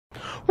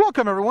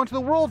Welcome everyone to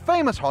the world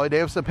famous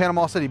Harley-Davidson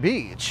Panama City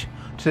Beach.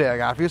 Today I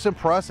got for you this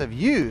impressive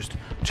used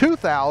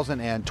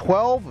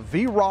 2012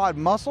 V-Rod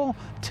Muscle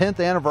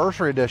 10th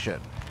Anniversary Edition.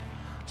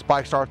 This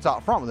bike starts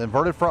out front with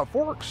inverted front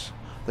forks,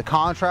 the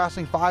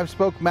contrasting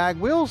 5-spoke mag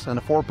wheels, and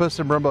the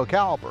 4-piston Brembo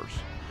calipers.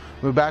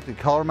 Move back to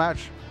the color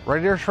match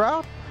radiator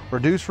shroud,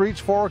 reduced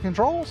reach forward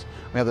controls.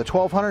 We have the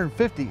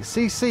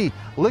 1250cc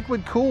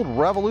liquid-cooled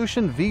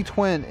Revolution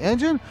V-twin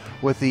engine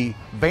with the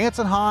Vance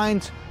and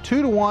Hines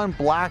 2-to-1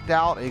 blacked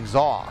out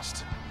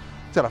exhaust.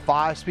 It's got a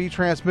 5-speed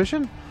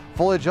transmission,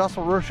 fully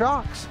adjustable rear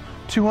shocks,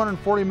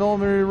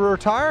 240mm rear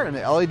tire, and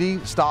the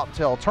LED stop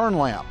tail turn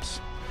lamps.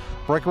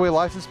 Breakaway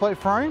license plate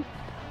frame,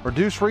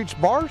 reduced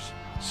reach bars,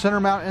 center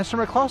mount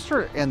instrument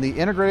cluster, and the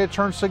integrated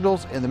turn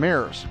signals in the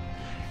mirrors.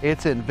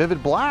 It's in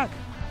vivid black.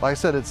 Like I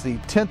said, it's the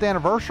 10th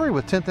anniversary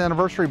with 10th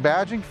anniversary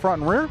badging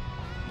front and rear.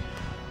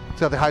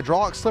 It's got the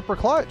hydraulic slipper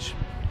clutch.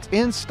 It's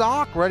in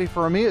stock, ready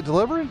for immediate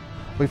delivery.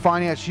 We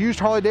finance used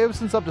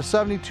Harley-Davidsons up to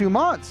 72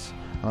 months.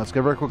 Now let's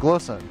give it a quick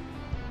listen.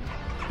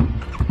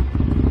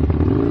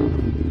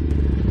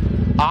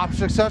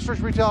 Option accessories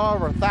retail at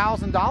over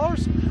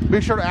 $1,000. Be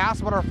sure to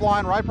ask about our Fly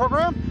and Ride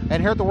program.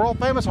 And here at the world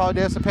famous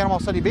Harley-Davidson Panama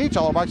City Beach,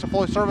 all our bikes are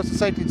fully serviced and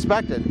safety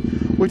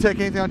inspected. We take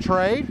anything on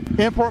trade,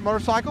 import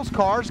motorcycles,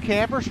 cars,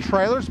 campers,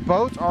 trailers,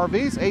 boats,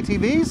 RVs,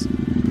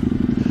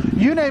 ATVs.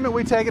 You name it,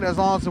 we take it as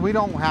long as we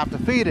don't have to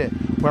feed it.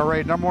 We're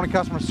rated #1 in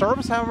customer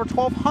service, have over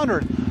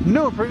 1,200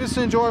 new and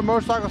previously enjoyed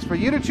motorcycles for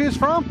you to choose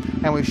from,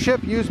 and we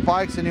ship used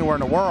bikes anywhere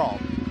in the world.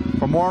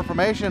 For more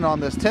information on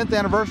this 10th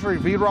anniversary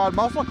V-Rod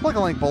Muscle, click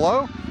the link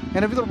below.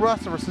 And if you look the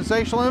rest of our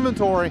sensational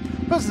inventory,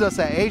 visit us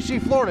at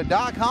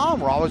hdflorida.com.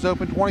 We're always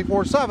open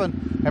 24/7.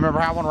 And remember,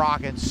 have one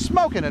rocking,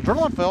 smoking,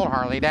 adrenaline-filled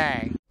Harley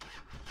day.